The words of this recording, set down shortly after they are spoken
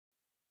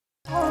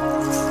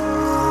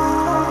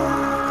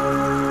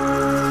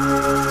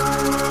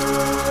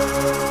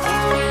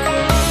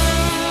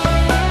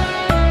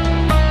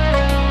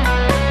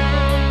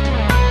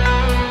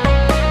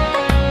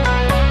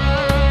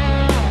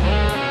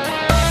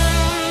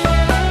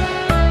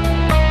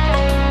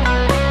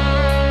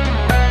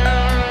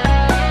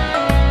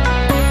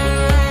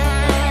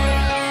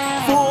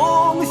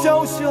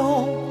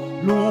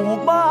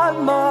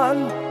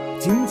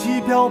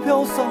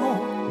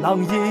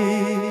狼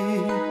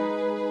烟，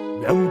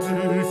良知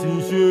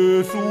心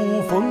学术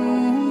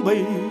丰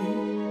碑，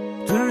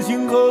知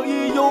行合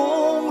一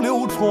永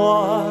流传。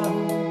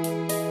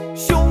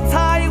雄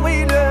才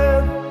伟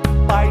略，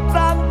百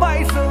战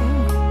百胜，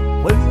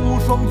文武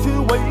双全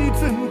为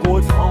真国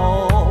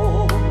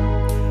朝。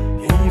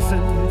一身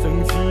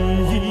正气，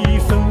一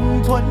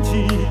生传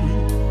奇，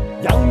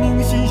阳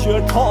明心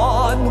学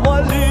传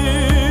万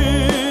里。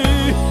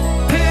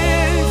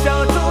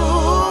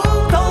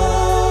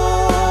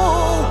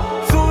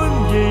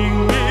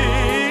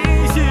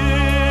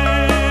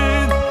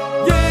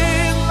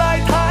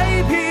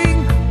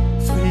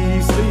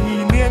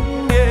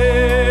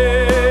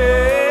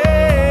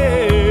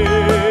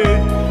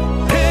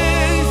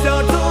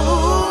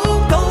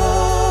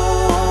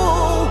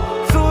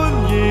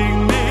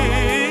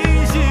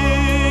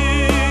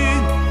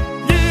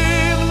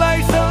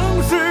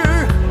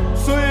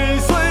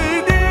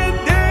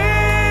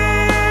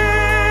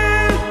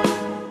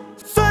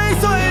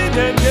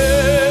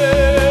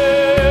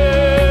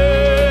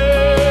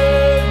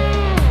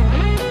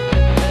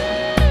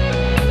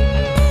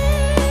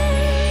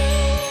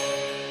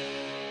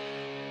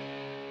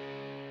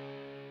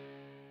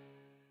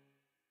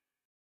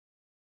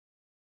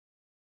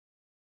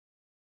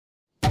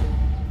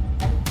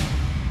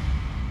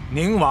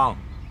 宁王，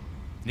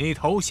你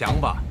投降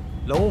吧！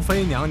娄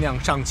妃娘娘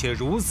尚且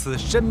如此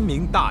深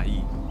明大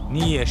义，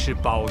你也是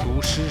饱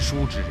读诗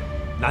书之人，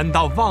难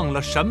道忘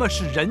了什么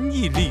是仁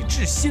义礼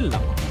智信了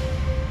吗？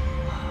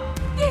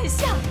殿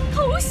下，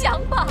投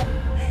降吧，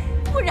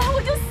不然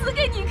我就死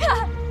给你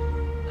看！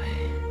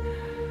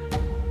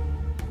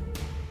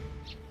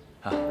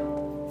啊，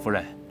夫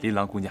人，琳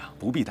琅姑娘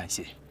不必担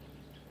心，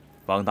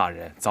王大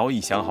人早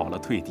已想好了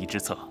退敌之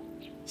策，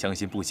相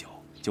信不久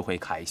就会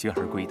凯旋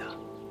而归的。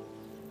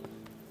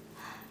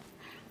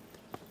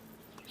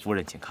 夫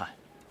人，请看，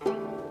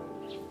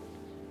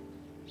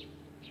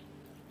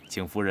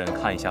请夫人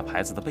看一下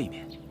牌子的背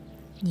面。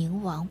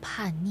宁王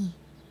叛逆，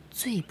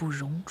罪不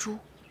容诛，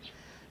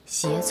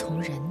胁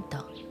从人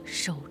等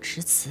手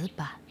持此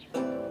板，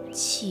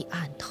弃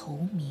暗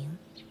投明，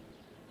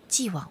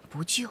既往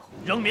不咎。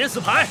扔免死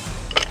牌。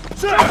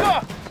是。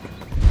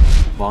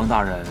王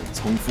大人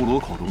从俘虏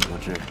口中得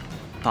知，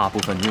大部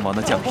分宁王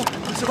的将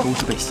士都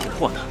是被胁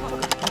迫的，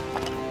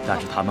但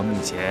是他们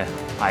目前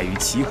碍于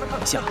骑虎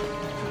难下。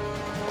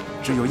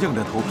 只有硬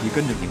着头皮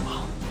跟着宁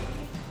王。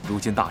如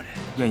今大人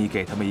愿意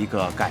给他们一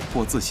个改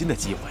过自新的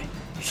机会，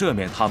赦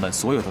免他们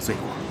所有的罪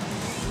过。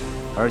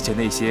而且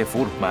那些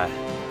俘虏们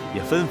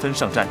也纷纷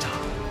上战场，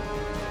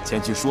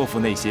前去说服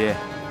那些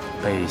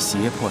被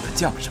胁迫的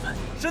将士们。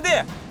师弟，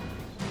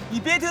你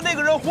别听那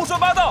个人胡说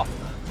八道，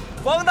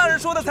王大人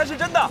说的才是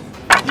真的。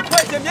你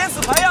快写免死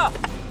牌呀！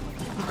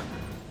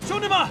兄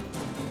弟们，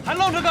还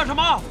愣着干什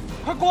么？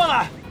快过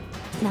来！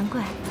难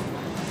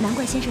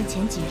怪先生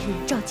前几日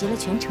召集了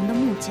全城的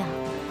木匠，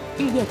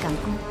日夜赶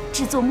工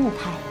制作木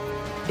牌，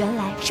原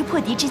来是破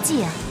敌之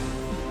计啊！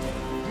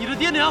你的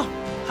爹娘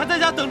还在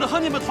家等着和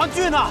你们团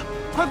聚呢，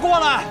快过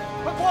来！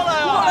快过来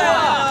啊！过来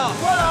呀！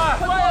过来！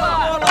过来！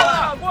过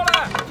来！过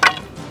来！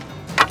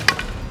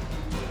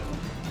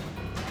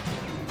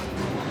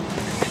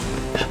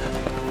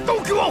都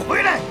给我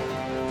回来！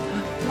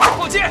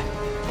伙计！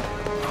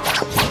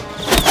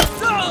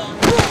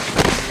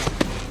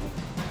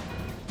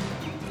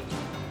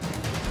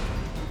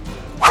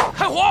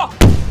 开火！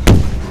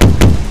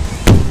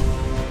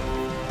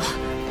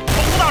保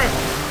护大人！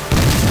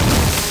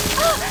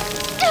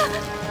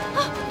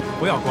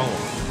不要管我，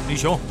李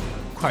雄，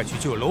快去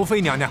救娄妃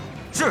娘娘。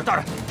是大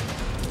人。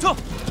走。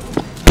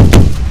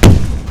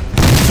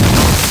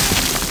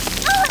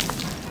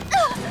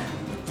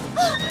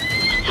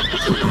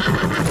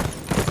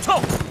操！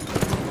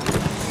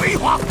废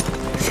话，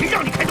谁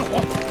让你开的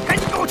火？赶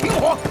紧给我停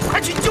火，快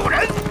去救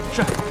人！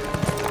是。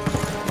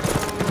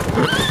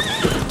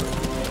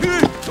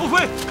 娄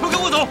妃，快跟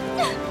我走！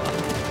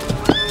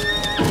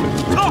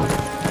撤！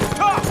撤！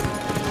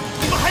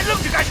你们还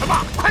愣着干什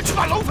么？快去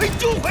把娄妃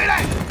救回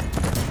来！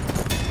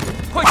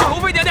快救娄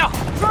妃娘娘！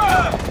是。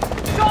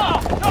炸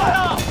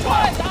呀！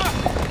快点！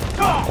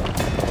炸！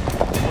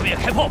我们也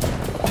开炮。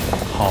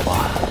好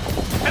吧。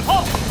开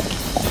炮！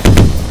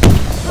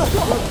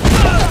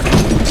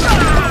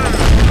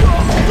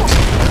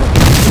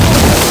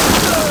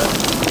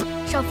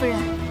少夫人，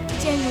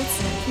既然如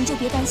此，您就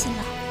别担心了。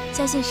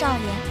 相信少爷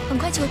很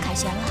快就会凯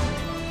旋了。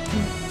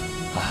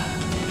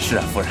是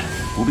啊，夫人，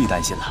不必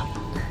担心了，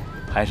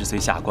还是随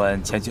下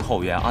官前去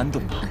后院安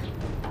顿吧。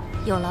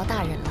有劳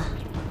大人了。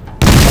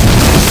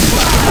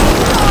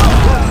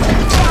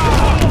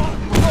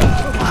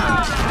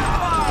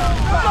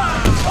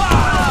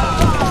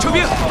撤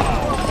兵！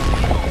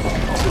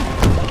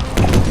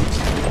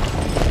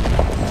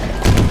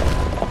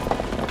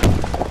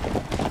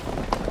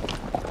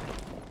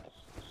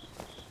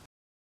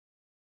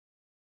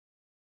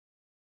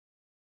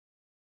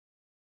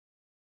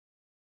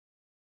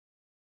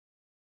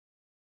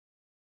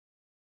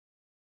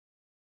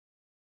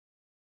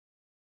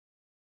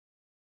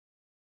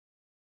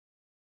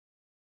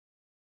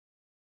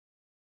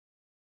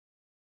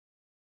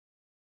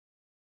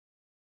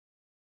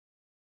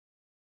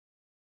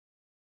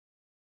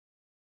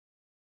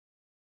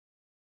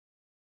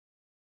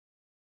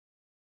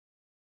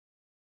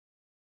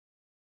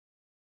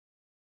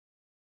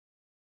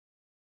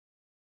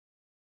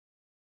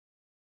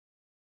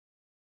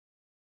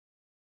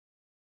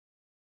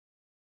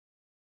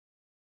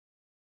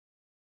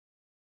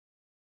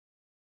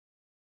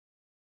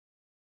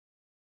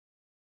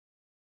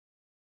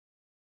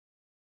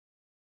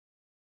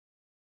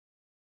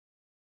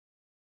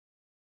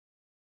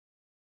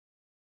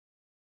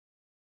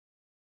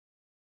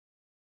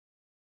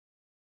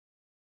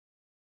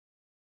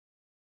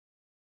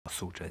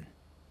素贞，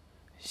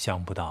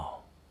想不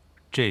到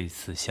这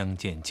次相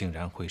见竟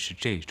然会是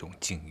这种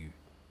境遇。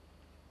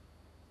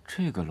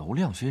这个娄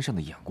亮先生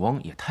的眼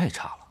光也太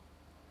差了，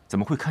怎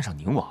么会看上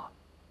宁王，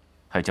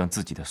还将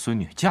自己的孙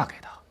女嫁给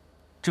他？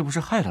这不是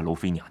害了娄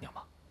妃娘娘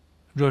吗？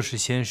若是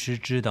先师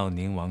知道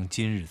宁王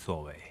今日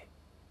作为，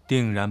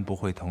定然不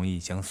会同意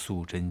将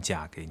素贞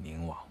嫁给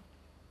宁王。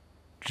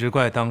只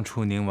怪当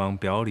初宁王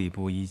表里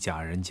不一，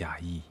假仁假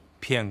义，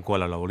骗过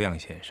了娄亮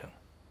先生。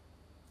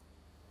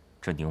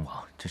这宁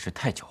王真是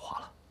太狡猾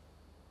了，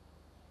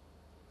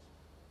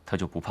他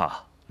就不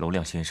怕娄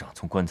亮先生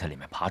从棺材里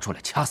面爬出来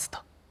掐死他？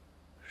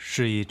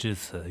事已至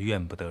此，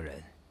怨不得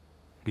人。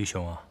吕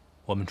兄啊，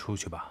我们出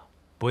去吧，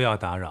不要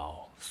打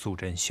扰素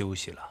贞休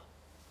息了。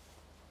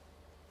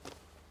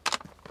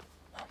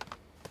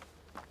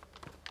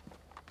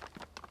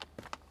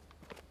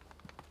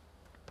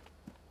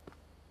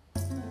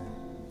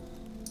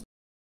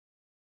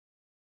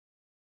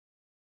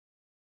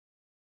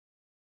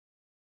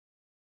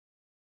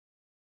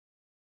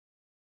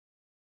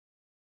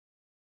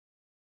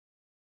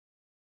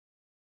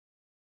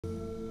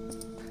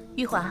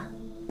玉华，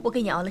我给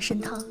你熬了参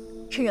汤，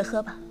趁热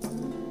喝吧。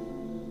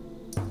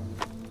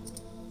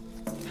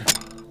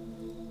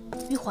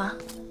玉华，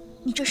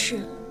你这是？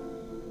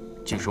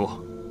据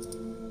说，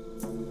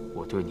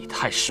我对你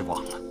太失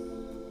望了。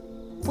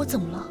我怎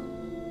么了？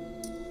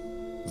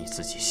你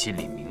自己心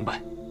里明白。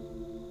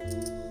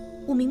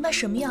我明白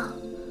什么呀？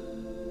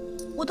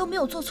我都没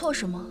有做错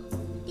什么，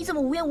你怎么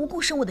无缘无故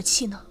生我的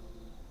气呢？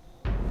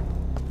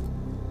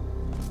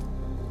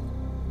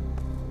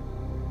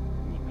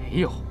你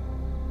没有。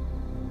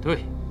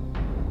对，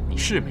你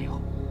是没有，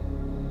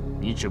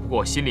你只不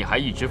过心里还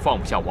一直放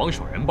不下王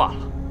守仁罢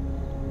了。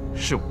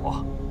是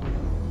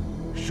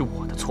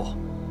我的错，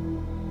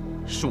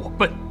是我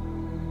笨。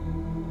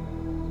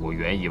我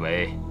原以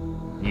为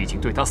你已经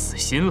对他死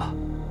心了，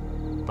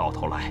到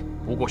头来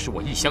不过是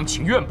我一厢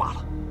情愿罢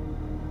了。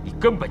你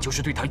根本就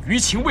是对他余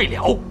情未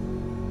了。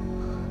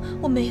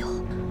我没有，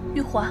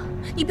玉华，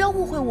你不要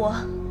误会我。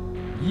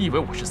你以为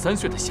我是3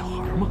岁的小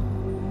孩吗？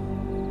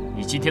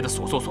你今天的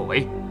所作所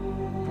为，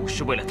不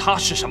是为了他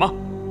是什么？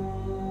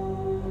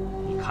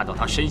你看到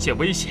他身陷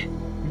危险，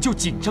你就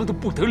紧张得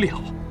不得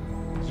了，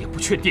也不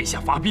劝殿下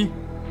发兵。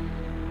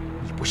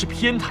你不是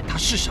偏袒他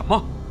是什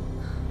么？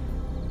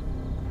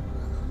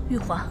玉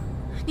华，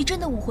你真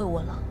的误会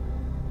我了。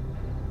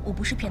我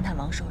不是偏袒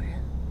王守仁，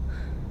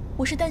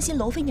我是担心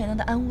娄妃娘娘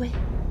的安危。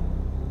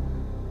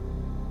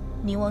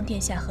宁王殿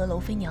下和娄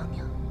妃娘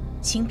娘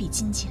情比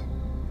金坚，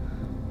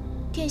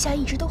殿下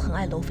一直都很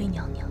爱娄妃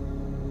娘娘，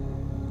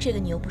这个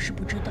你又不是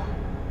不知道。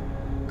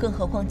更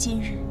何况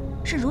今日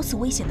是如此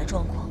危险的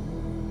状况，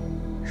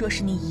若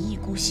是你一意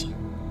孤行，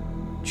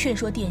劝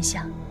说殿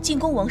下进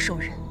攻王守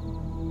仁，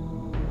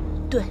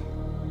对，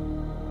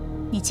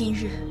你今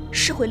日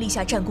是会立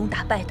下战功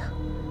打败他，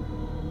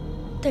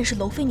但是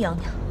娄妃娘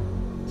娘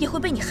也会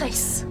被你害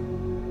死。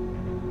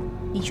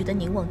你觉得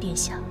宁王殿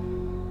下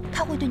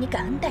他会对你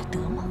感恩戴德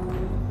吗？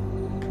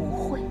不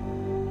会，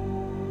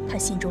他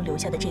心中留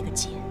下的这个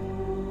结，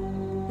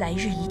来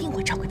日一定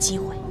会找个机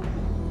会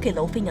给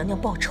娄妃娘娘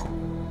报仇，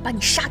把你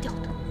杀掉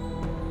的。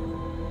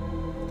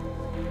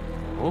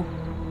哦，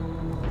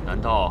难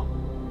道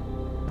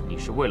你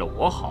是为了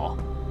我好？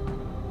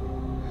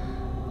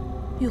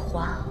玉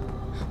华，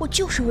我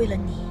就是为了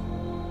你。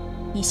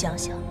你想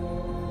想，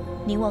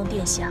宁王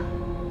殿下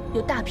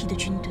有大批的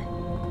军队，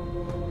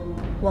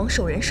王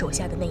守仁手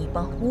下的那一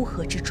帮乌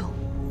合之众，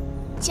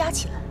加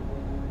起来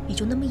也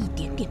就那么一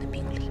点点的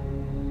兵力，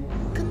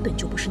根本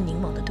就不是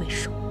宁王的对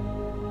手。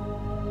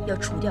要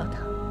除掉他，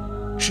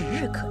指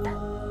日可待。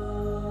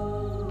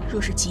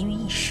若是急于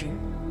一时，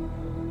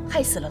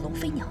害死了娄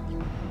妃娘娘，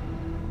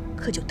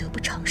可就得不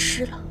偿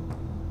失了。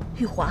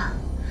玉华，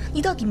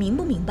你到底明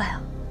不明白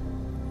啊？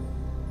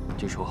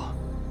据说，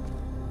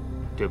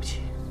对不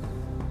起，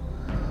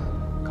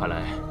看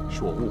来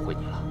是我误会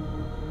你了。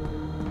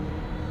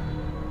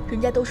人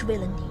家都是为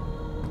了你，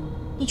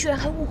你居然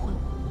还误会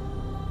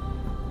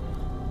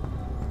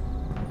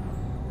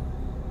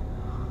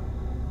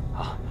我。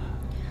啊！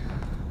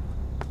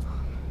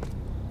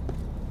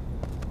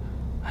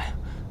哎，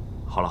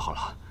好了好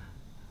了，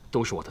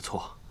都是我的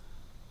错，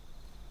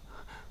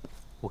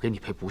我给你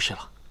赔不是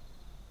了。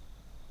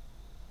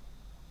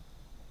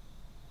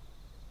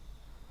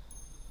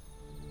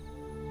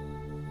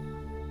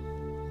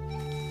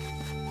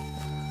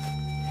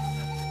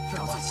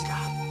找仔细看，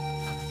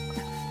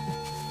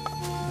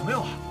有没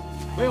有啊？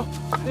没有，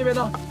那边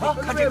呢？啊，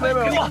看这边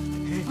没有？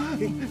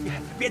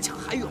别抢，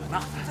还有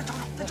呢，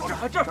再找找，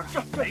再找找，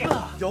这没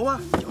了，有吗？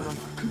有，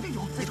肯定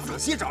有，再找找，仔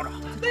细找找。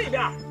那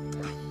边，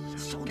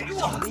少给我，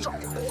少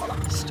多了，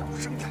小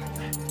声点。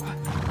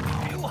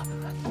给我，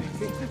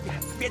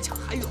别抢，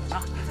还有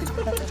呢，再找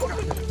找，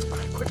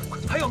快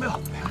找，还有没有？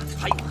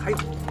还有，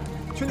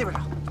去那边找。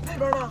那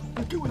边呢？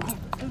给我一块。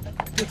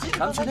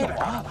咱们去那边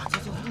找，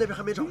走，那边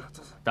还没找呢。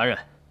大人，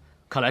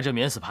看来这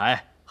免死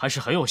牌还是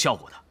很有效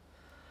果的，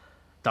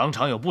当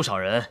场有不少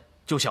人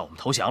就向我们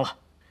投降了，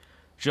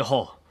之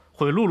后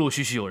会陆陆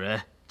续续有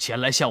人前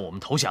来向我们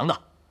投降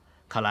的。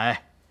看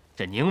来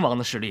这宁王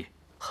的势力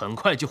很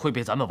快就会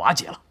被咱们瓦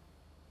解了。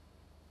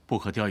不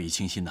可掉以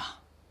轻心呐！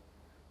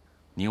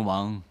宁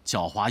王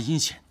狡猾阴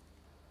险，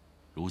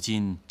如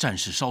今战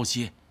事稍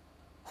歇，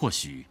或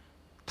许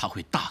他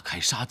会大开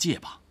杀戒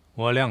吧。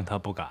我谅他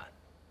不敢。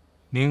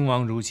宁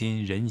王如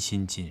今人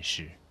心尽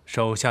失，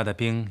手下的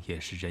兵也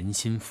是人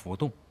心浮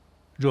动。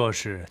若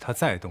是他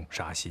再动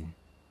杀心，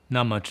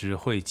那么只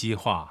会激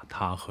化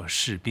他和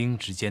士兵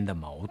之间的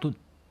矛盾，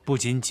不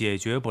仅解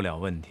决不了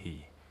问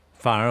题，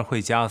反而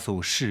会加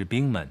速士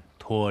兵们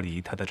脱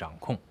离他的掌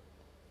控。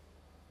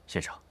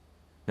先生，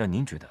那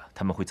您觉得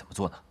他们会怎么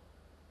做呢？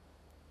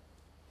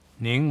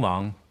宁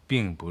王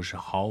并不是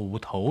毫无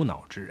头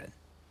脑之人，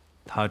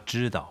他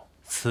知道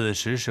此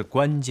时是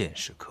关键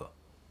时刻，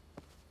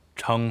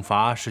惩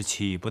罚是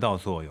起不到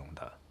作用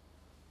的，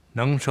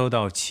能收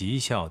到奇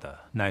效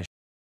的乃是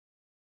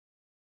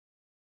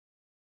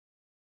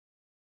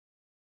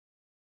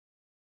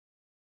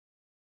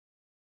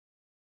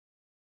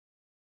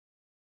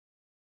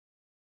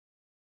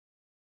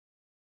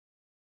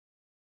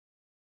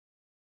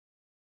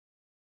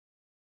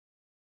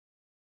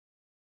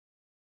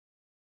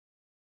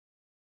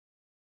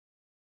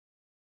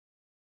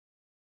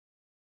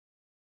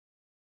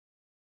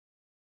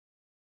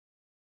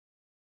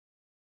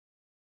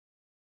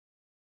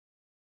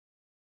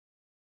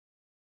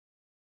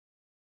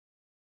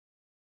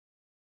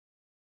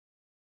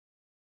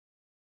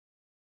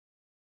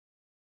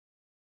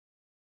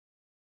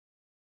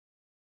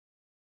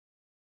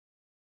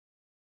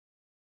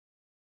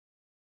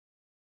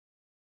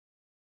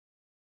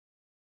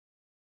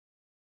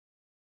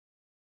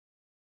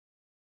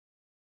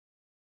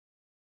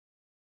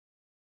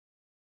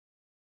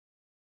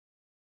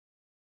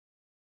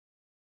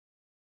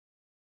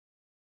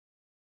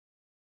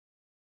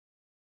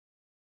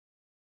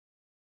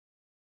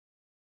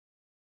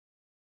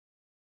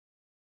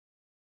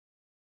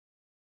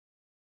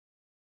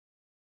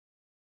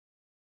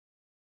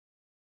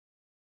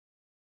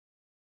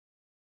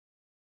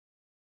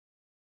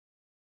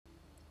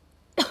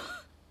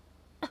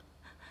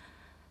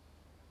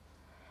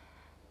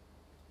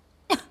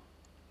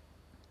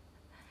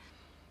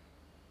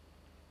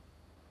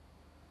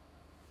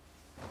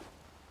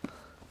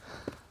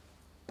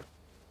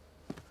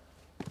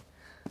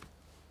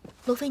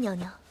罗妃娘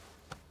娘，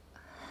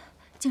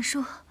静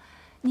姝，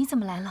你怎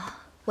么来了？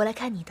我来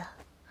看你的。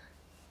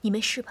你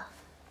没事吧？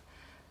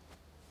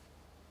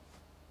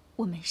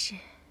我没事。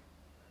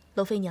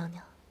罗妃娘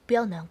娘，不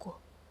要难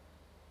过。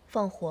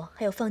放火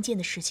还有放箭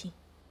的事情，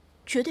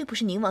绝对不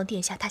是宁王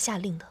殿下他下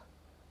令的，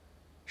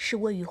是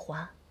魏玉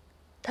华，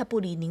他不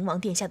理宁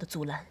王殿下的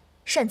阻拦，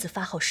擅自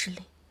发号施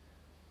令。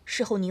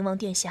事后宁王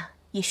殿下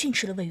也训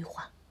斥了魏玉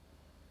华。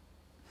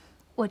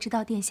我知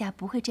道殿下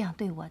不会这样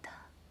对我的。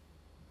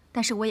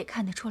但是我也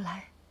看得出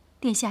来，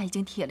殿下已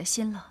经铁了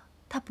心了，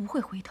他不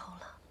会回头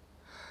了。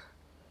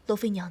罗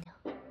妃娘娘，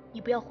你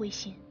不要灰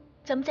心，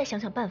咱们再想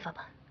想办法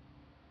吧。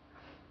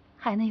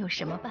还能有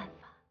什么办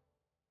法？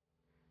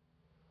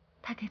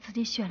他给自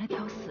己选了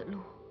条死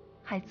路，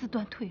还自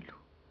断退路，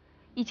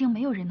已经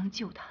没有人能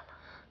救他了。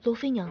罗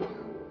妃娘娘，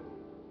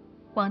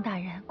王大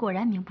人果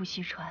然名不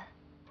虚传。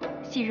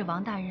昔日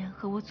王大人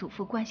和我祖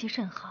父关系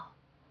甚好，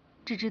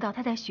只知道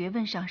他在学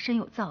问上深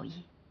有造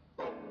诣。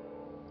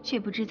却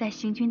不知在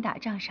行军打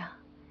仗上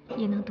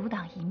也能独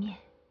当一面，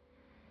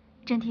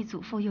真替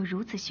祖父有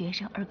如此学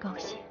生而高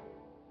兴。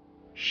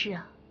是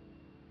啊，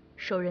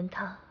守仁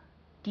他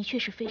的确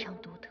是非常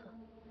独特。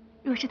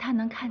若是他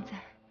能看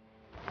在……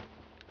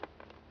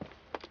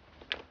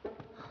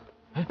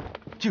哎，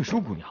静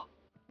姝姑娘，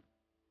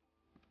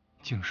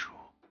静姝，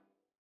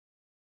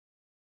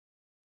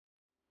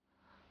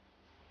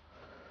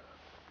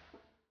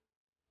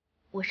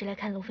我是来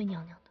看罗妃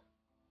娘娘的。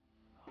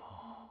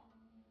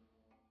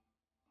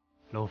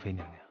娄妃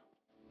娘娘，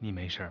你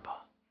没事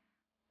吧？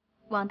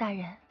王大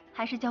人，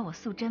还是叫我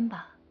素贞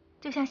吧，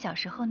就像小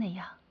时候那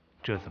样。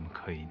这怎么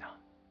可以呢？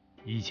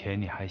以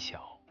前你还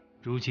小，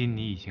如今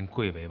你已经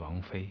贵为王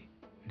妃，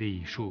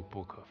礼数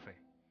不可废。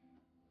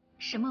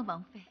什么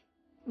王妃？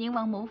宁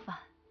王谋反，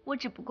我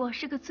只不过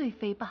是个罪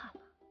妃罢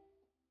了。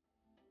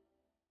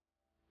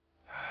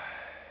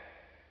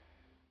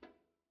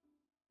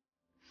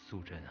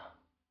素贞啊，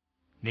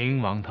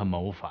宁王他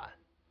谋反，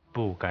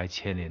不该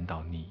牵连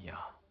到你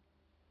呀。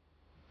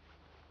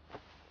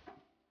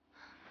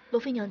罗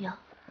妃娘娘，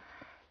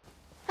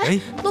哎，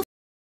罗。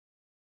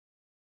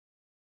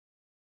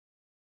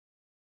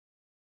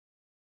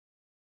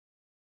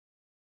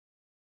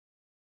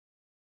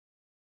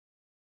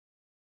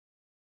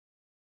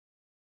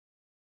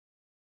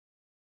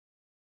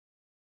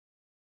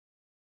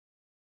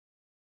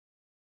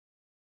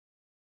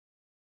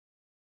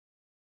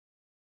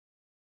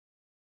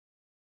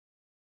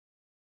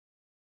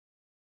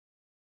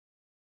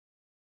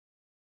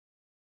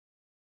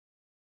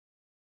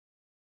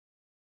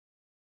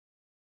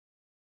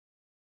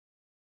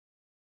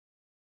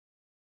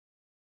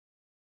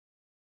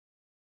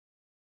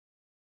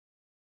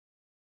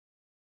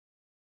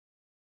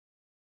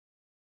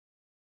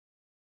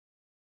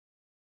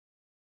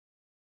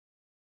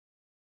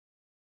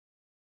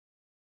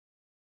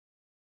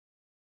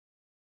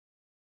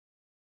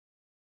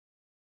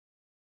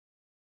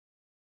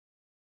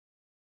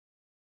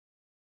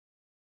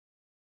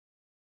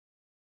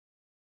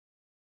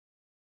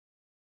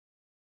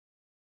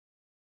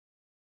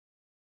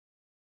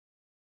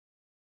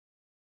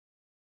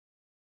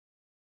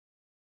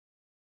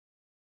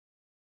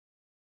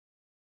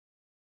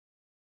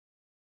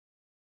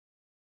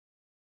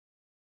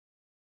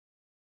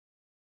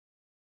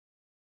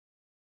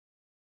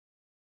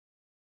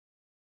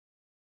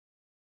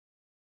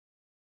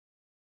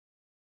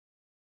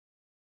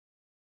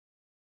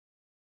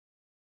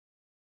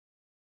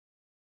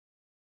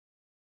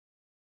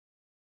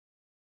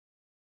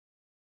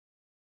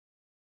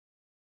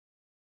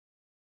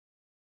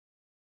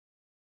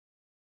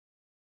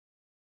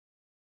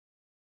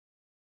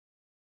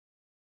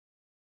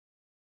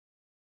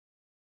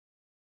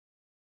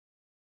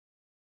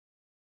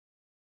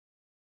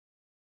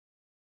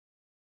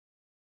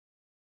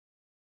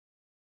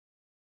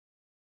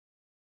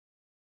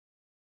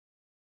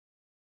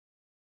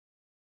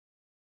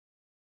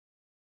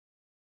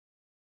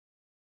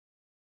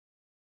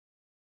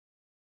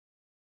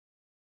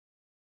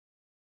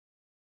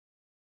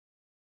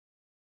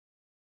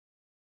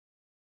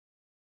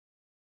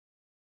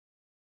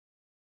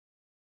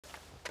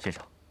先生，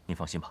您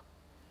放心吧，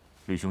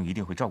瑞兄一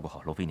定会照顾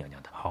好娄妃娘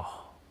娘的。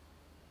好，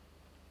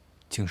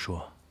静叔，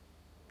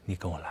你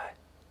跟我来。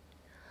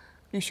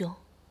吕兄，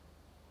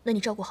那你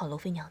照顾好娄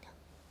妃娘娘。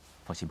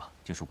放心吧，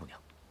静淑姑娘。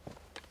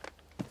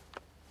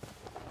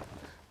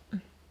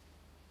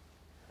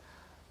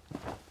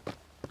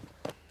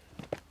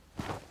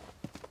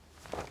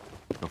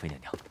娄妃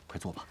娘娘，快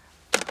坐吧。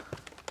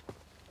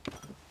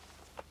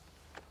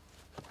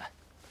来，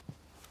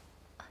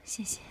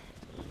谢谢。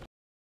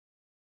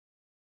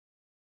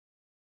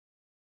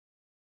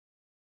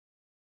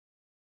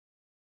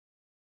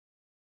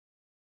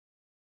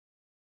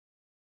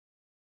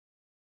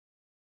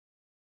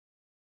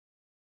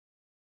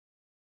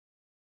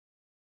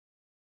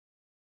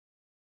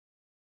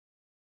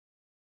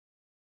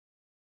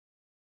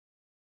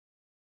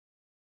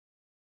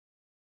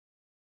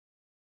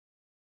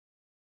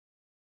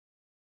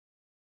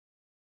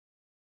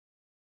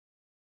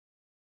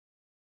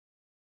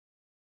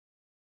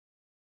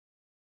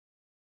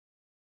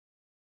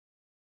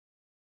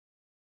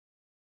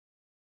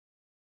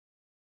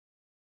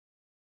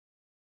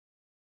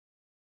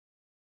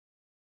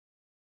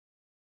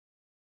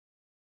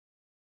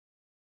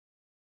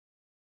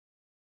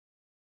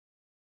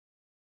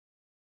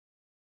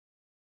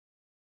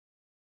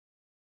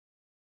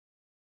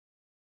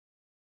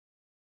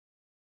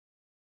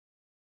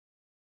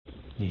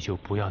你就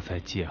不要再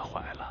介怀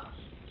了。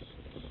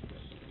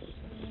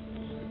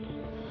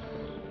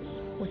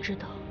我知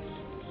道，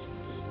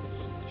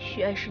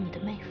许爱是你的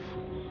妹夫，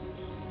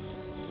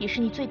也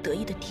是你最得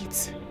意的弟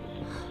子。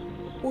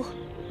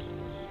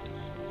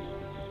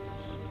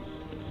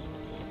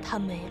他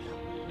没了，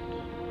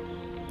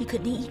你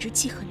肯定一直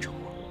记恨着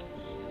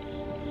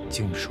我。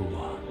静叔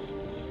啊，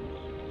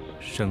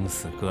生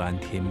死各安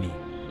天命，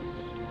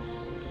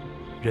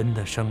人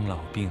的生老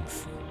病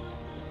死，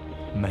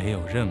没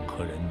有任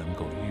何人能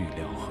够预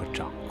料和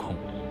掌控，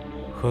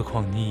何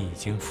况你已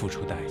经付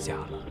出代价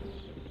了。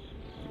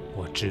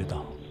我知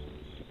道，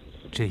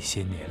这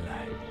些年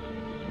来，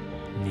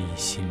你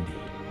心里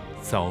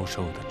遭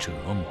受的折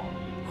磨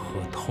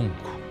和痛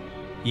苦，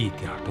一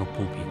点都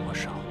不比我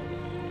少。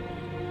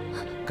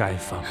该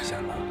放下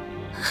了。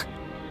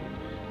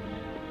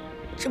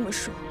这么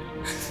说，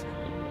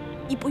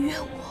你不怨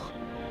我？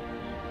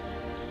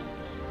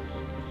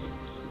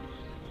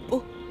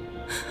不，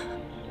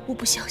我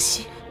不相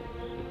信。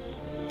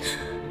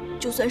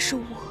就算是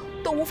我，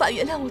都无法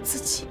原谅我自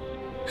己，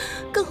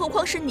更何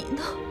况是你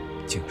呢？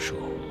静叔，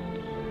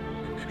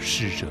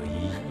逝者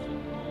已矣，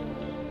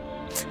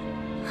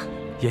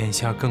眼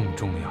下更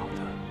重要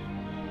的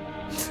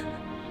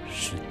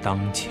是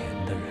当前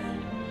的人。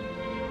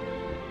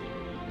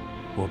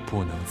我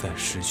不能再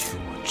失去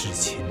我至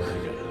亲的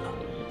人了。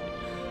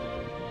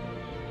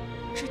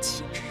至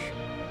亲之人，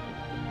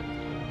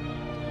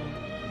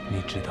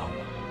你知道吗？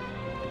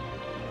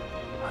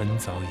很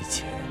早以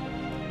前，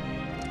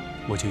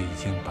我就已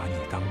经把你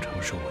当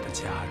成是我的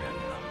家人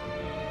了，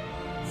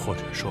或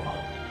者说，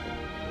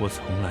我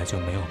从来就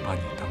没有把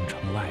你当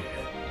成外人。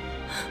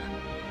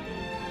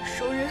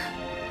熟人，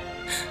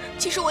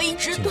其实我一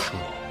直都……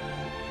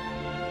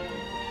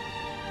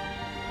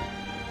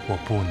我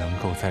不能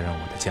够再让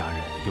我的家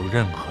人有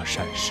任何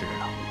闪失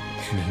了。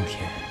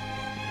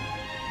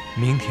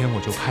明天我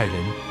就派人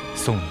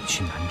送你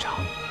去南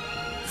昌，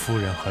夫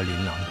人和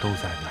琳琅都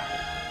在那儿，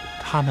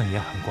他们也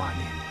很挂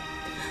念你。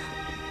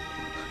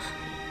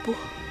不，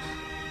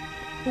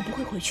我不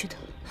会回去的，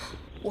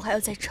我还要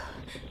在这儿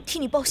替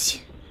你报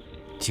信。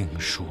静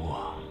叔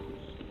啊，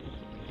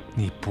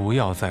你不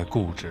要再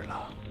固执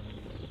了。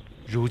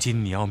如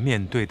今你要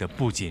面对的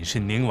不仅是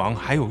宁王，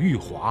还有玉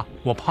华，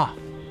我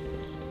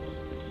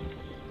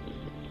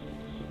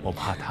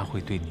怕他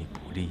会对你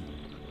不利。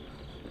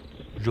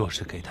若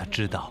是给他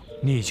知道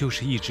你就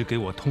是一直给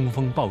我通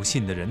风报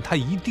信的人，他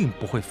一定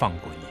不会放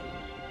过你。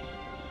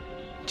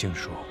静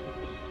叔，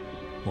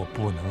我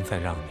不能再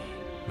让你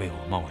为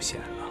我冒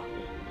险了。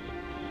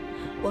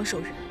王守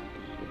仁，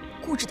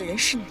固执的人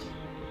是你。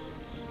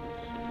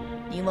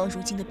宁王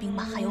如今的兵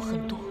马还有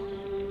很多，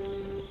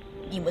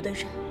你们的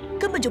人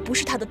根本就不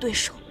是他的对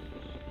手，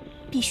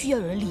必须要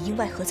有人里应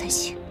外合才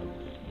行。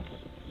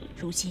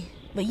如今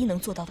唯一能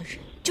做到的人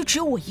就只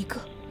有我一个，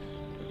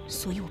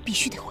所以我必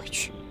须得回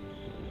去。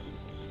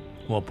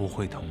我不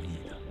会同意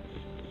的，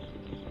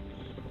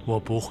我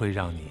不会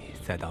让你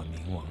再到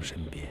宁王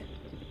身边，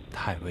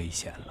太危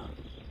险了。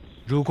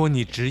如果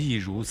你执意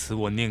如此，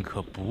我宁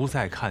可不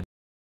再看。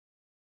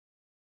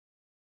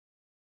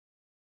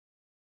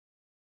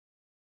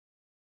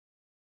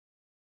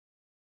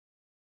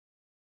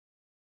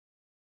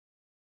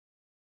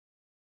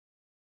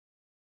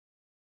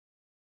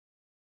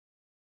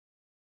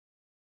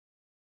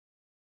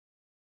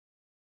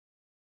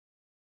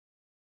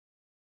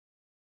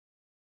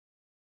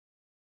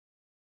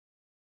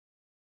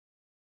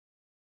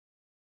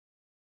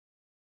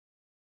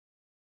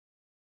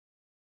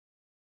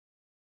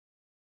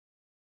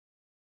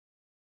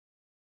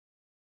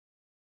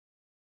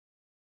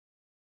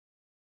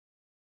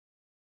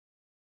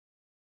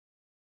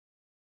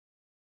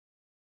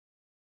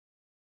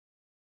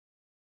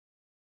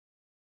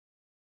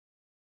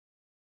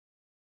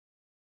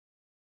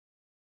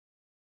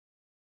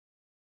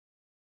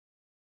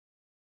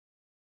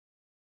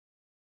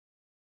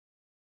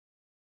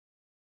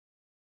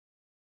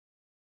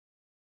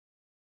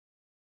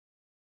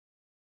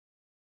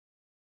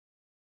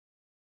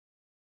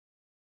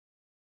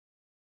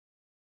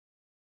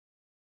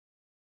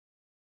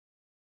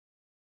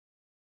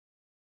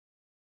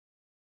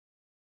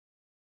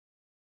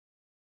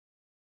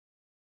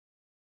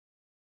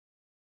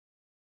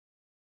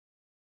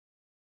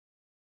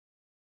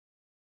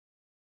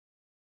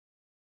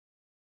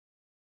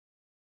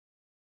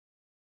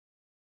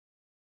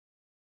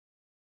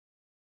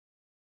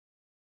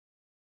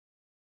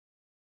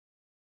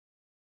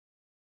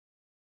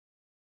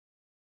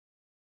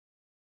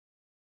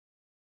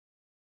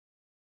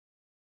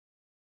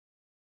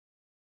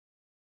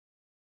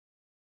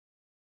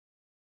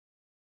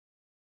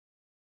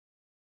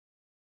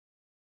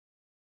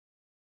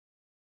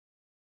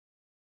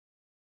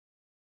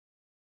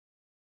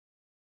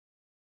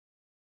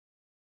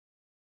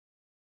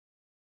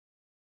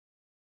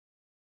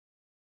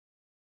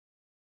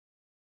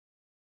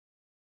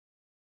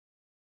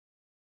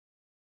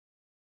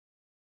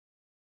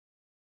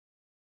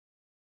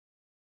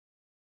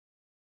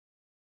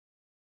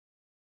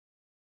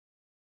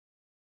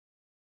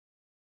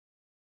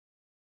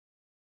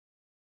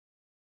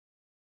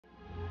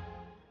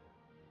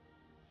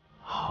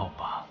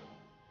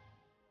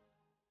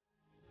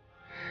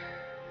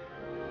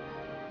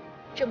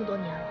这么多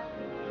年了，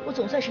我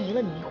总算是赢了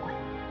你一回。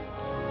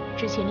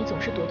之前你总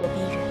是咄咄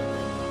逼人，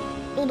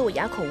弄得我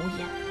哑口无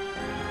言。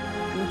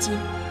如今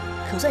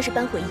可算是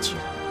扳回一局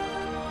了。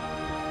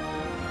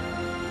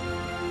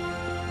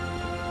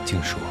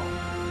静书，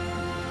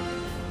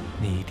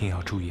你一定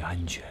要注意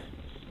安全。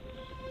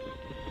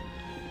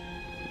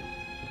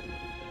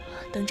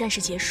等战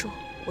事结束，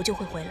我就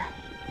会回来。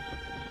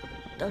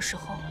到时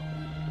候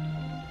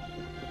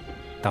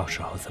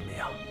怎么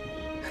样？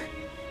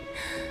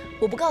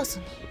我不告诉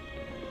你，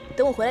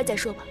等我回来再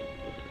说吧。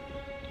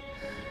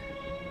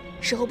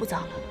时候不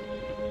早了，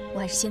我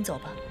还是先走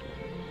吧。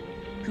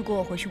如果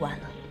我回去晚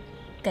了，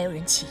该有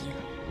人起疑了。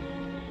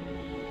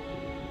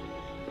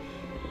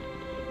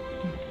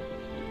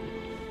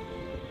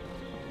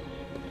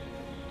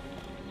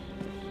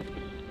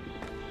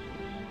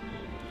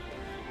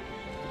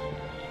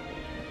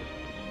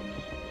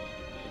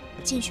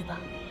进去吧，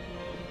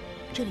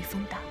这里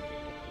风大。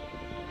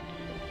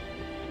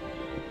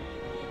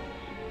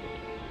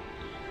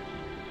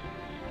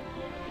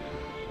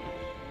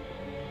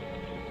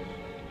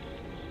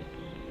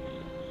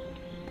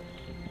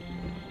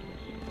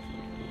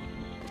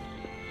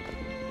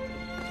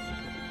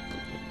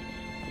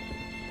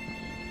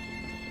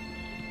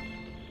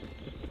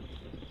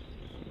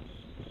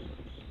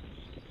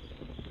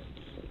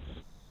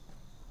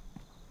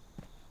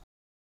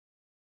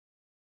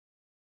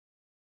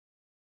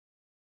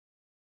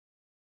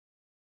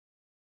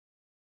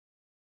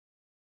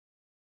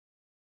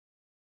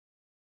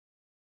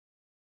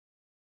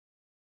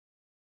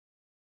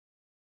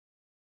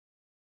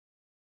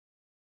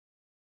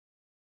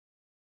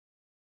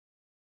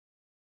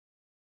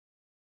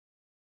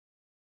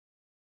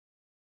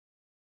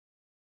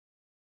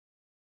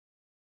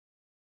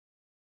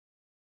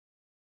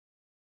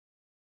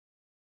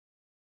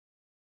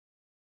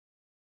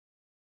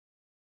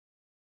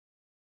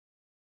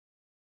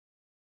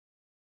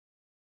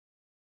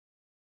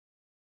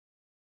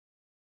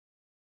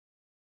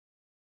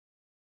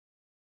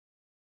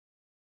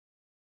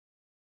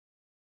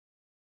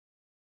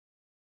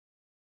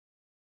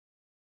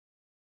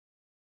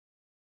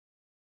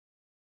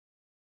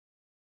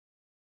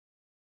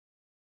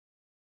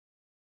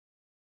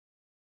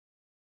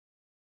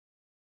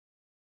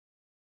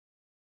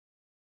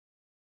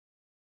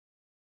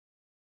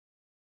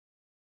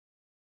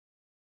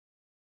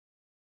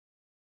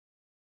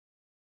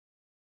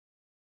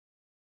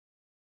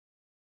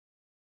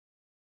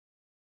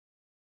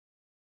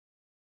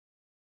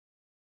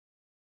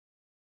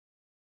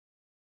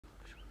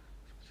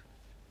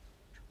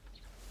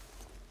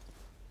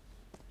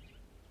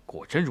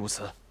果真如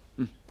此。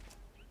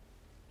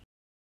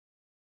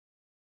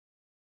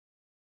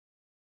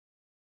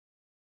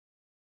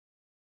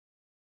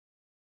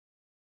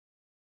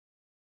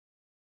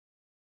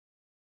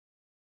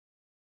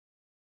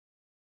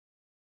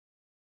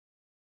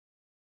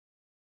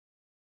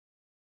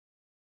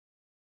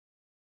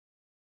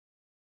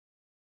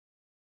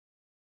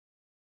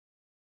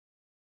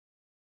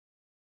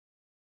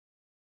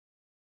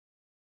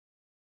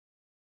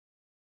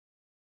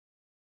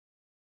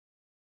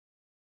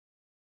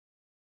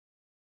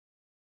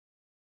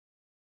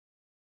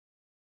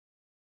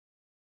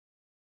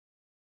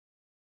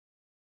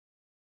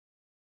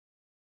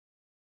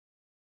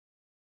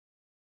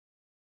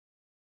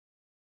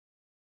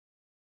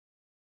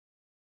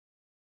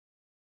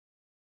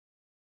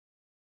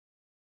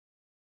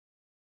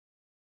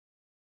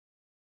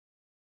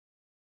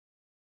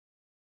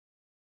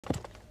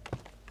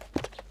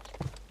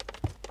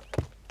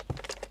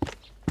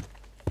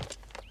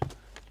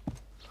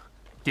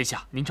殿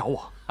下，您找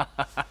我。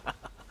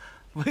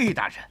魏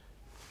大人，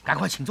赶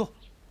快请坐，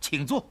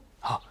请坐。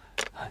好，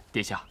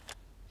殿下，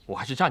我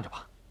还是站着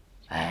吧。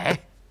哎，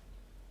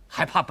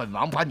还怕本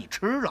王把你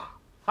吃了？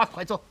啊，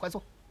快坐，快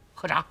坐，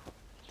喝茶。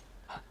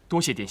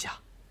多谢殿下。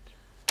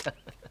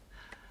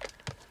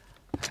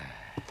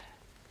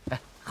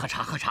哎，喝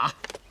茶，喝茶。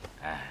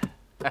哎，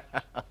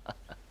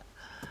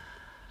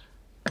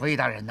魏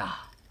大人呐，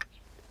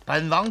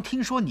本王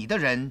听说你的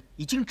人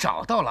已经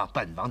找到了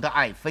本王的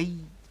爱妃，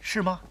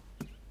是吗？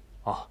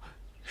哦，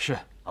是。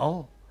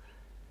哦，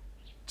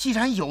既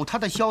然有他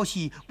的消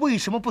息，为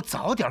什么不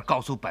早点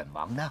告诉本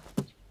王呢？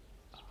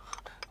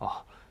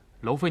哦，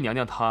娄妃娘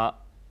娘她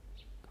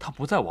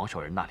不在王守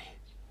仁那里。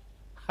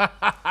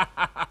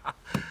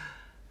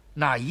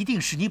那一定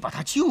是你把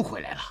她救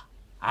回来了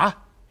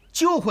啊！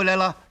救回来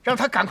了，让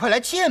她赶快来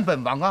见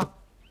本王啊！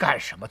干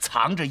什么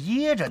藏着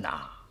掖着呢？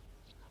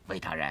魏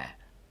大人，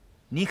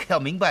你可要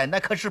明白，那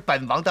可是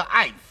本王的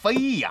爱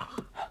妃呀！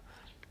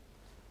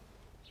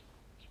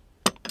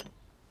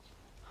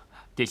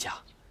殿下，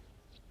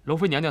娄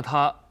妃娘娘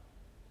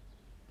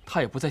她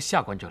也不在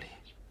下官这里。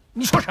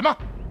你说什么？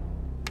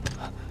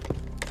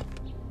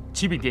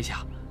启禀殿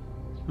下，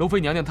娄妃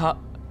娘娘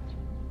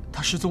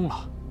她失踪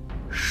了。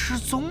失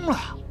踪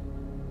了？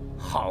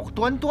好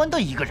端端的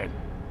一个人，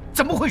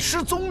怎么会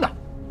失踪呢？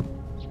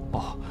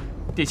哦，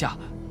殿下，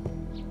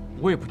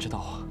我也不知道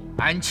啊。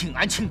安庆，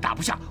安庆打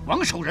不下，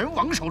王守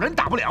仁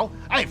打不了，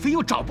爱妃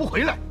又找不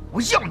回来，我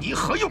要你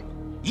何用？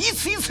一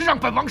次一次让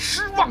本王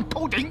失望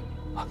透顶。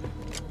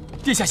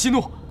殿下息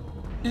怒，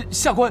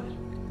下官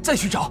再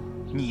去找。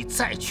你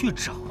再去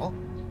找，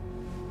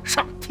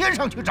上天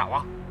上去找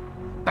啊！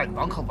本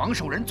王和王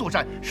守仁作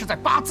战是在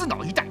八字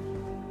脑一带，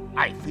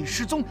爱妃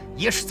失踪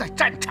也是在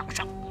战场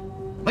上，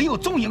没有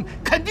踪影，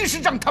肯定是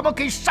让他们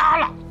给杀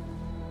了。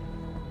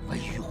魏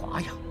玉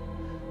华呀，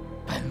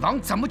本王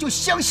怎么就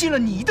相信了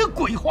你的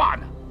鬼话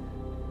呢？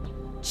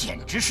简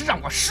直是让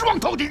我失望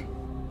透顶！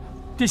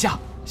殿下，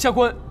下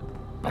官……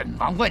本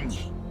王问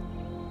你，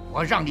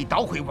我让你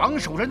捣毁王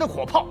守仁的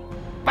火炮，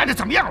办得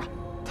怎么样了？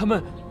他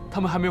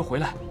们还没有回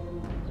来。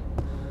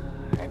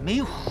还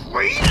没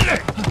回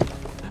来？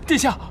殿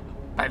下，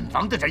本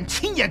王的人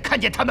亲眼看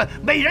见他们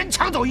每人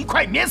抢走一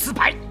块免死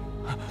牌。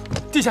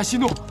殿下息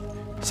怒，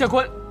下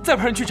官再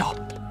派人去找。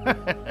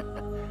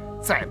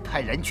再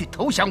派人去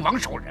投降王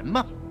守仁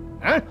吗？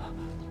嗯，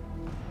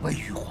魏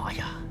玉华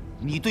呀，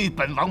你对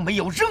本王没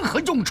有任何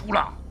用处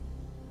了。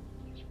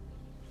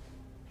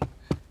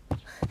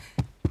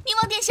宁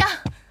王殿下。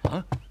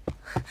啊，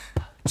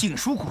静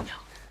淑姑娘，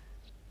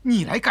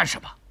你来干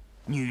什么？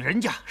女人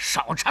家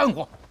少掺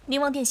和。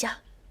宁王殿下，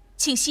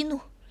请息怒。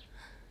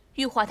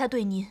玉华她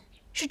对您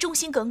是忠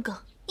心耿耿、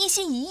一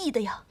心一意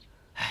的呀。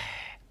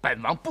哎，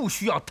本王不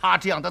需要她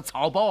这样的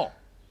草包。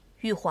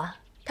玉华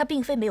她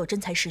并非没有真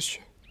才实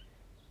学，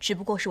只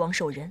不过是王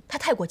守仁他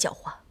太过狡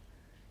猾，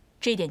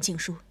这一点静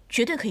淑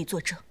绝对可以作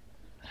证。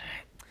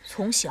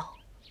从小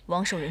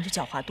王守仁就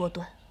狡猾多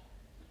端，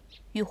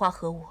玉华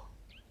和我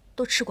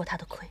都吃过他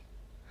的亏。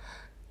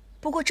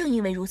不过正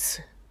因为如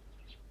此，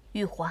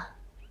玉华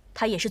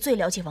他也是最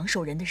了解王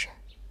守仁的人。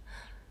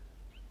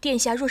殿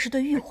下若是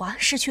对玉华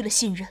失去了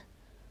信任，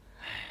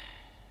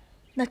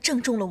那正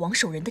中了王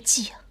守仁的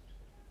计啊！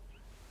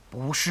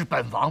不是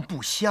本王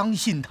不相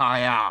信他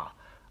呀，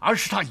而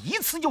是他一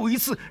次又一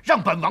次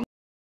让本王。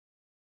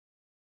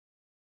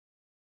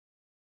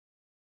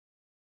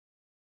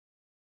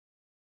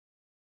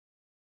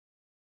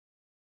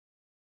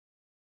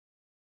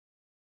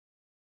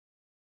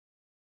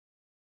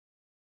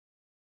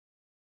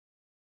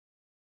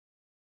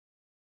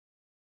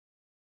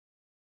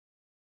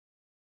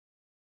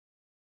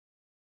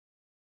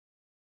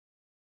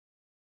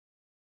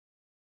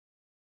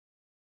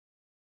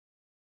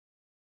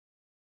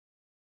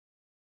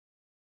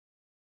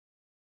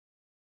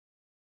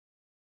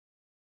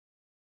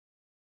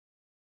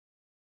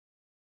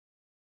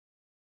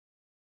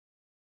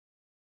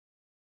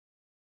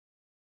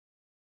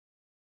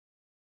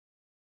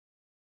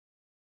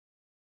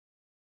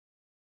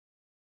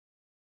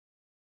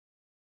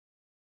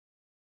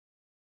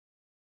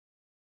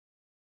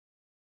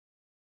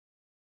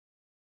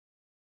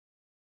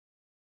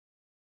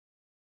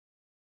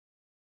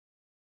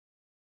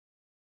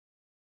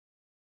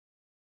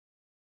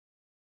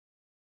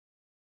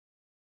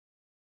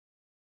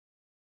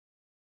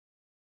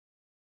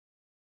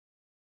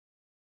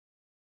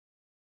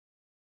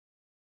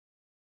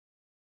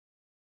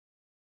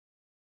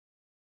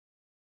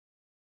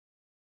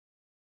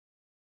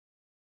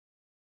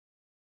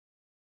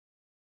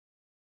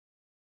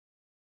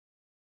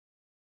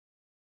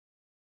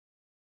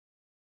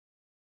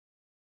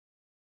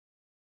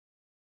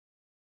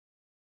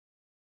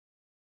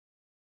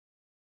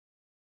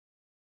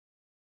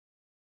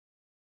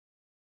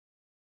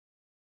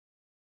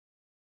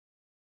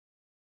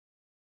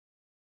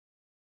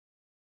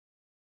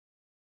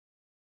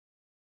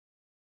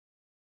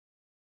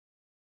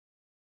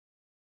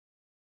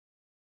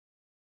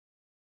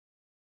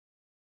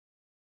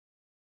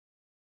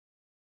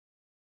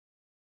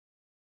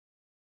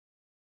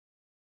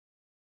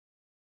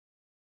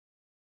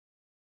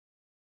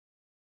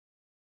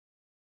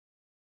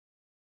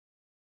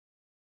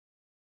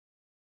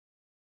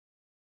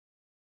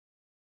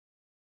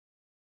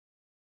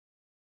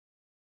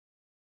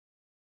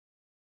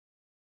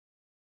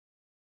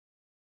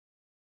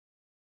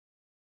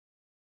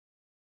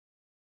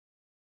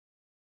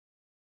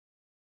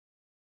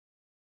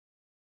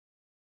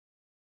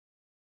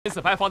免死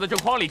牌放在这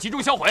筐里，集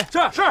中销毁。是，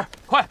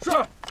快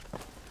是。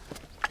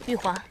玉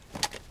华，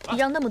你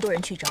让那么多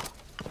人去找，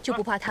就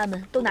不怕他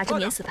们都拿着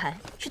免死牌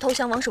去投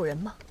降王守仁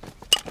吗？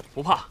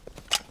不怕，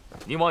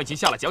宁王已经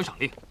下了奖赏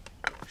令，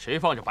谁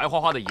放着白花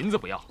花的银子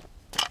不要？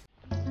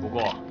不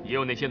过也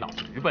有那些脑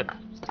子愚笨的，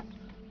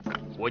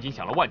我已经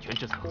想了万全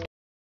之策。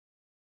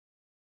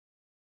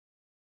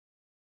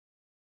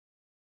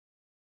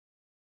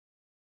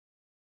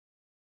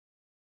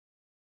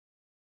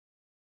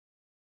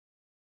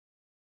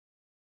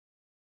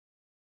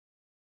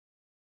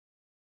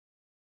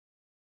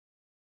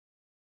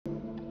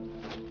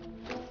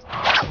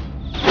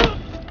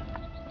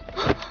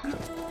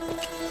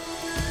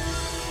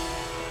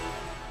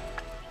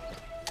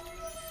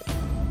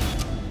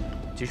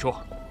金叔，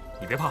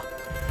你别怕，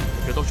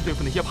这都是对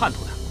付那些叛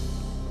徒的，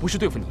不是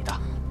对付你的。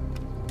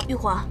玉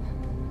华，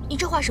你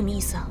这话什么意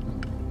思啊？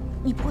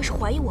你不会是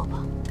怀疑我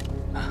吧？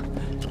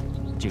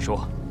金叔，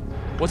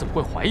我怎么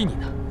会怀疑你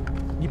呢？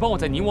你帮我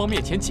在宁王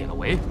面前解了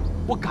围，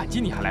我感激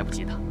你还来不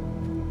及呢。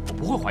我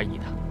不会怀疑你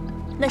的。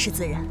那是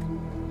自然。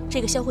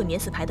这个销毁免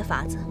死牌的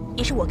法子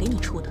也是我给你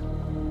出的，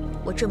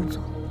我这么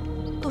做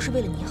都是为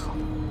了你好。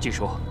据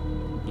说，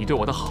你对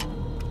我的好，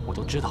我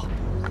都知道。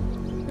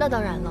那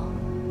当然了，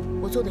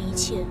我做的一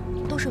切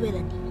都是为了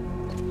你。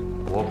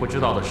我不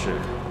知道的是，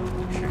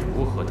你是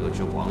如何得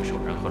知王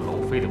守仁和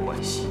娄妃的关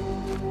系？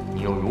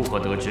你又如何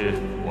得知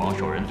王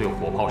守仁对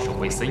火炮守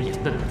卫森严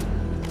的呢？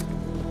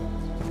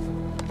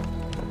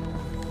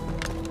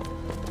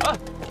啊，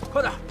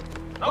快点！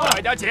快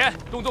点解，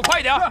动作快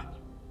一点！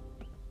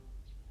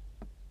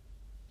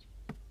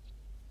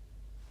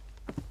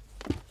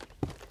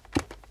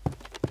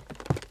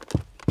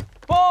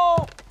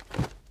报，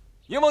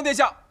宁王殿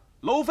下，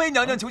娄妃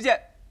娘娘求见。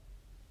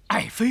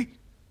爱妃，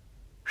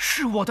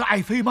是我的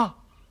爱妃吗？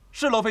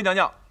是娄妃娘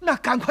娘。那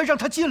赶快让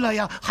她进来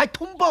呀，还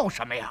通报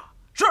什么呀？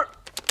是。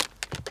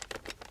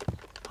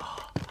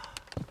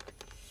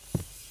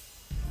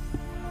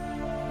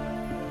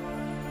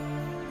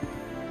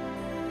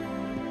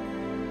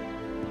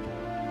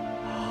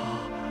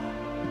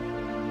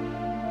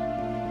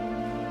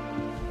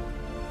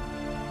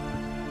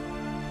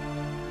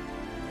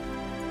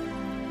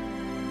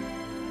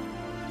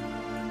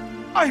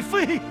爱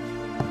妃，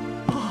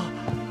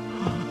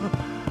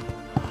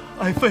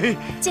爱妃，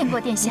见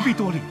过殿下。不必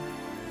多礼。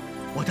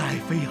我的爱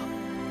妃呀，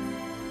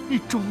你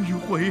终于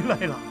回来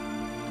了，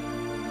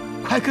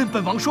快跟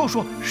本王说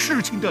说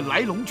事情的来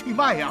龙去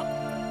脉呀！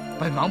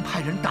本王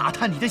派人打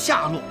探你的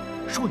下落，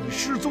说你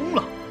失踪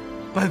了，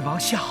本王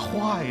吓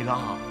坏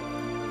了。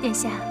殿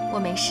下，我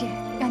没事，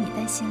让你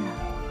担心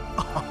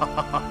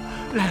了。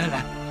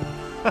来，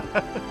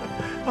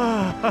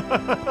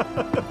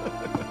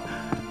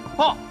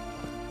报。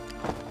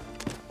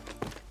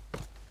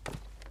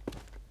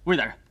魏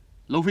大人，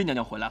娄妃娘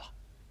娘回来了。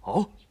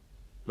哦，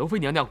娄妃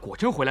娘娘果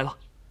真回来了。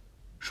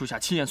属下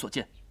亲眼所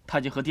见，她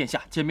已经和殿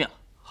下见面了。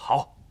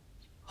好，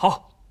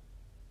好，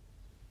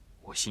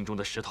我心中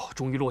的石头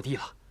终于落地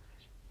了。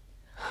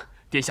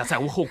殿下再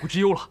无后顾之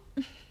忧了。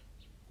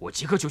我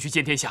即刻就去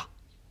见殿下，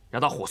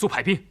让他火速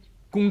派兵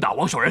攻打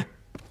王守仁。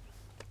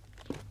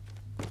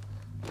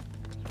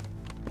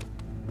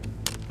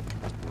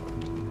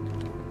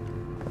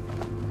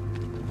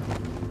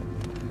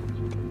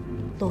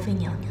娄妃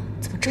娘娘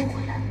怎么真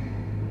回来了？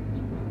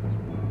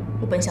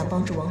我本想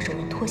帮助王守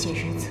仁拖些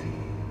日子，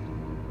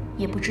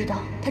也不知道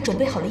他准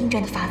备好了应战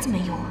的法子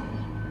没有啊！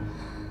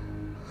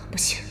不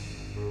行，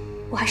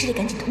我还是得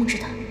赶紧通知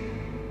他。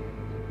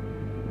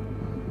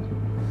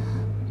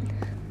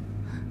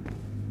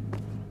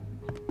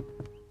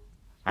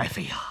爱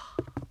妃呀，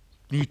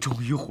你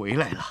终于回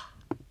来了。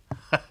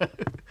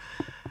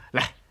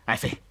来，爱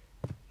妃，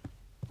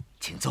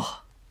请坐。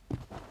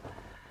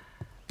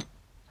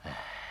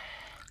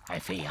爱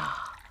妃呀，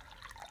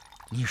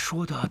你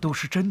说的都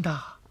是真的？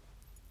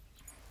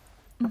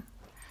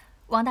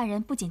王大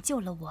人不仅救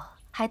了我，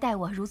还待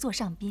我如座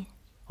上宾。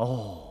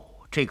哦，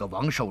这个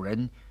王守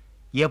仁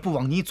也不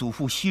枉你祖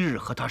父昔日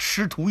和他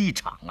师徒一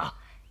场啊！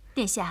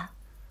殿下，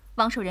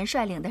王守仁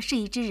率领的是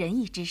一支仁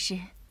义之师，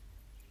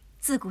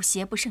自古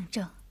邪不胜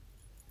正，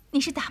你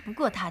是打不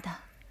过他的，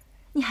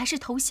你还是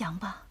投降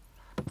吧。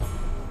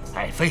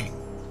爱妃，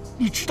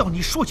你知道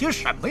你说些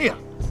什么呀？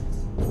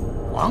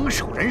王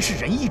守仁是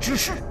仁义之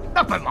士，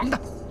那本王呢？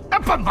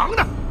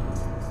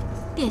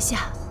殿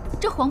下，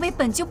这皇位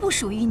本就不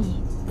属于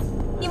你，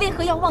你为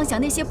何要妄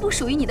想那些不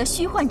属于你的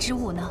虚幻之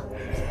物呢？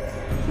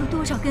有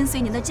多少跟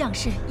随您的将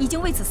士已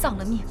经为此丧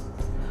了命？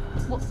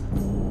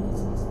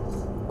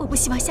我不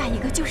希望下一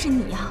个就是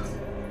你啊！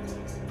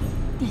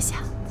殿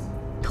下，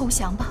投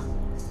降吧，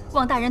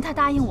王大人他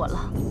答应我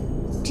了，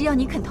只要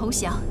你肯投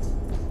降，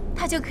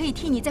他就可以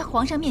替你在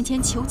皇上面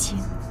前求情。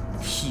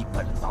替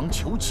本王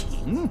求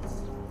情？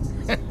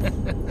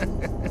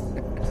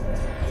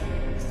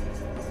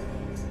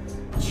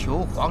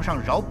求皇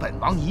上饶本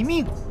王一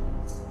命？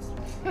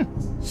哼，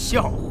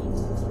笑话！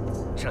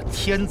这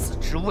天子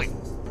之位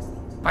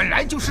本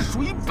来就是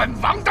属于本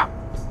王的，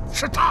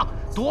是他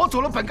夺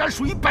走了本该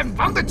属于本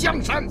王的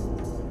江山。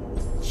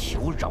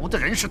求饶的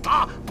人是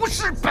他，不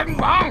是本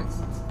王。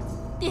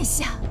殿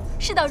下，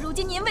事到如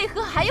今，您为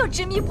何还要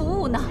执迷不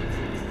悟呢？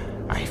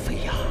爱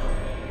妃呀，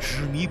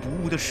执迷不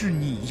悟的是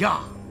你呀！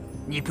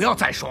你不要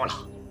再说了，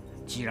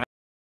既然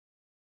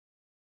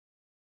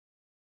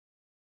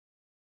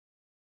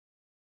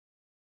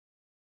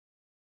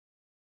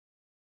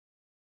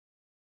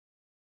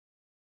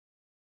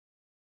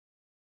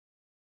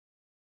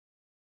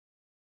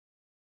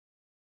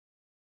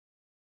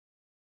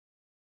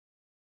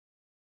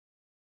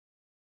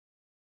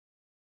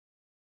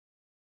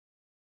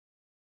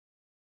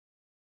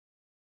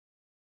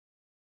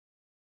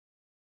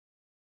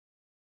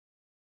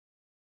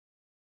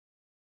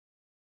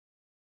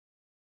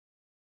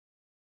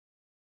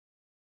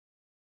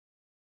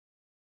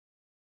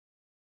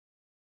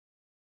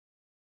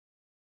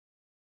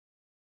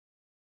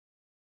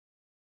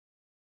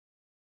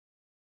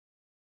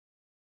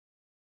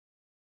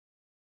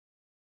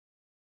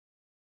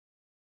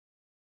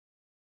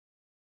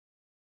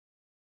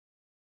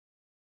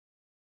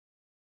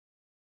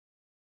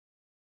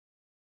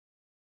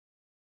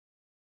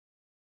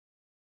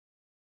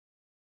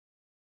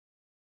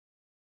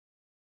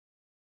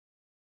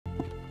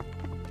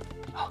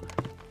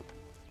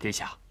殿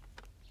下，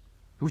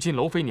如今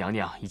娄妃娘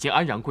娘已经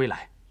安然归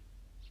来，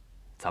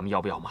咱们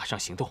要不要马上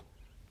行动？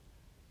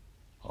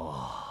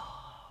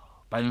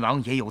本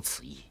王也有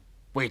此意。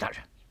魏大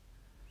人，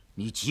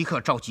你即刻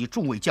召集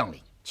众位将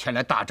领前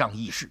来大帐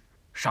议事，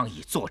商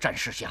议作战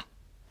事项。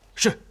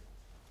是。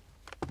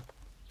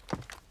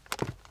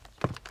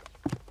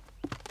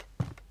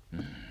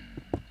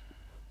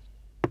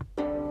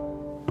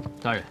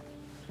大人，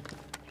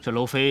这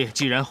娄妃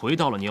既然回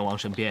到了宁王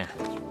身边，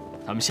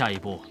他们下一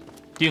步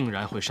定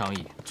然会商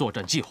议作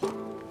战计划。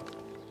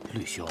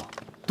吕兄，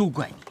都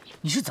怪你，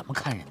你是怎么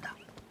看人的？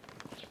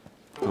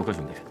如何，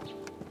兄弟？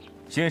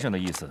先生的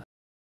意思？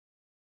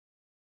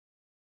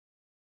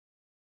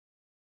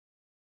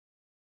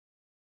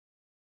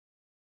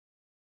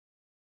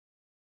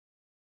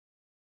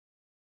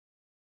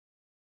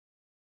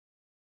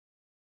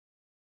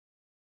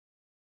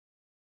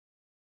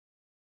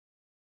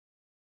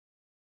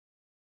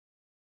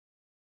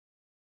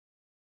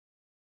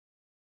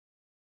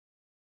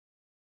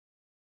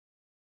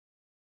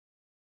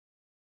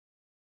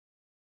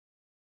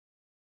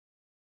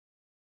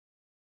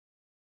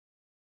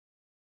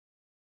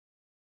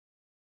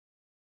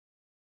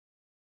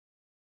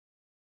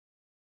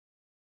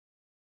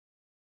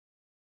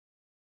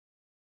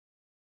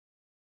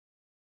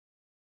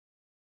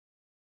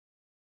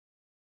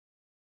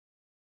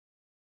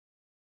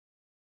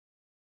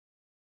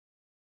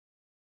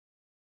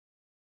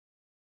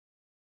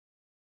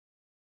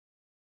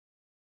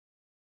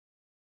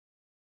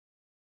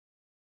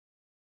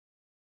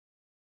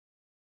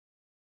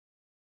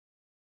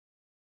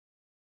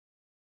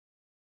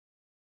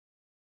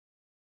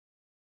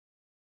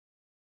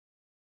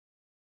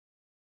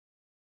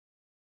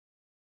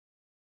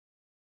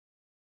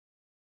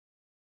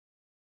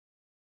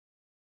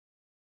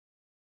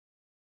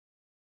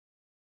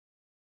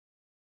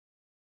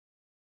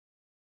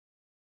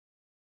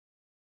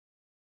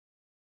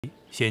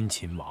先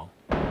秦王。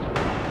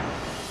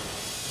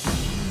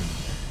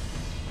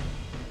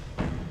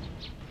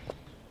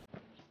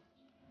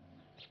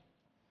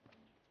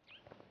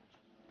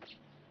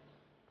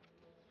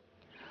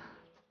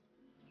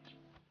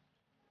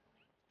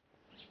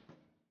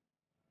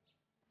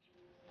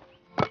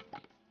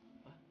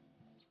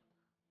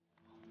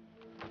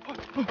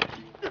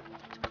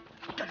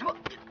干什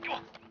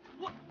么？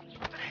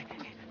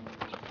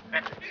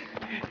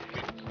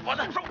我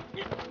的手！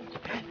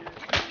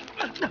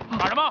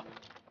干什么？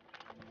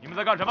你们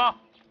在干什么？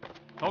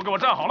都给我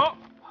站好了！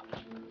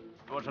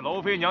若是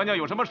娄妃娘娘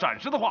有什么闪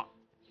失的话，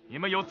你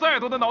们有再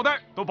多的脑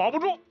袋都保不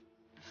住。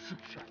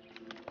是。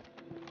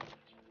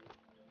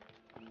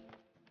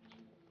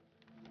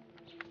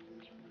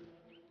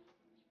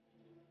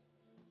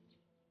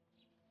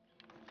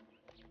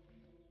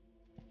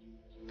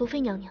罗妃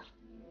娘娘，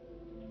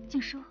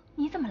静书，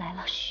你怎么来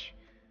了？嘘，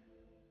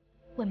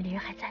外面的人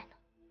还在呢。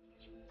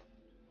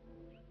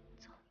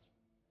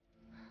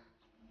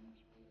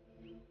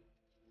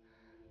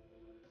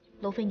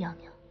娄妃娘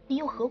娘，你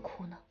又何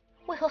苦呢？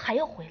为何还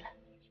要回来？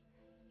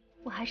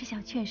我还是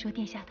想劝说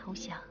殿下投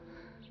降。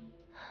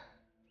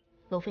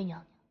娄妃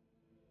娘娘，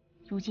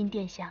如今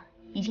殿下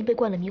已经被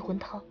灌了迷魂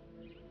汤，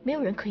没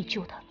有人可以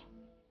救他了。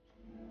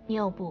你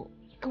要不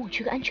跟我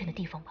去个安全的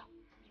地方吧？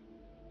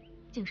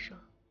静书，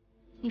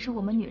你说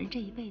我们女人这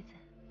一辈子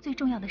最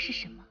重要的是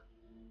什么？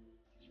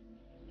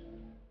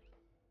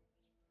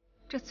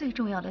这最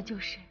重要的就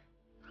是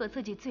和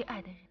自己最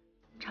爱的人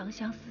长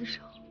相厮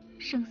守，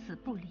生死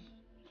不离。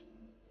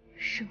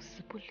生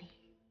死不离。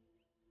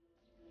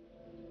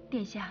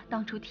殿下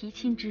当初提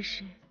亲之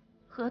时，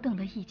何等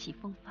的意气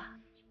风发，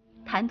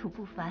谈吐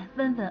不凡，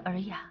温文尔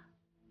雅。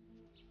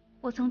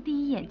我从第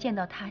一眼见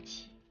到他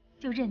起，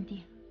就认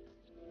定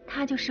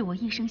他就是我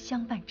一生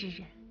相伴之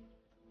人。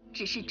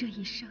只是这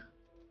一生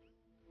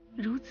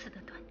如此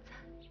的短暂。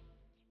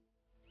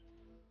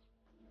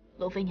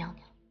娄妃娘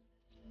娘，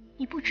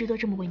你不值得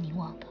这么为宁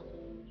王的。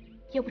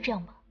要不这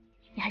样吧，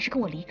你还是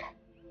跟我离开。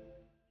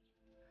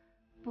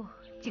不，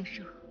静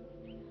书。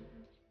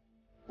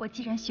我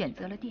既然选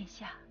择了殿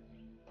下，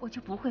我就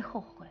不会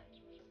后悔。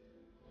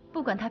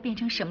不管他变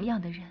成什么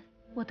样的人，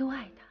我都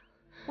爱他，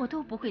我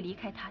都不会离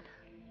开他的。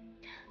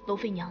娄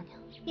妃娘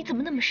娘，你怎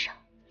么那么傻？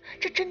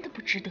这真的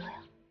不值得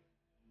呀。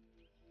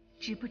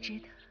值不值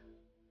得，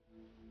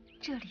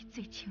这里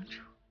最清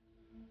楚。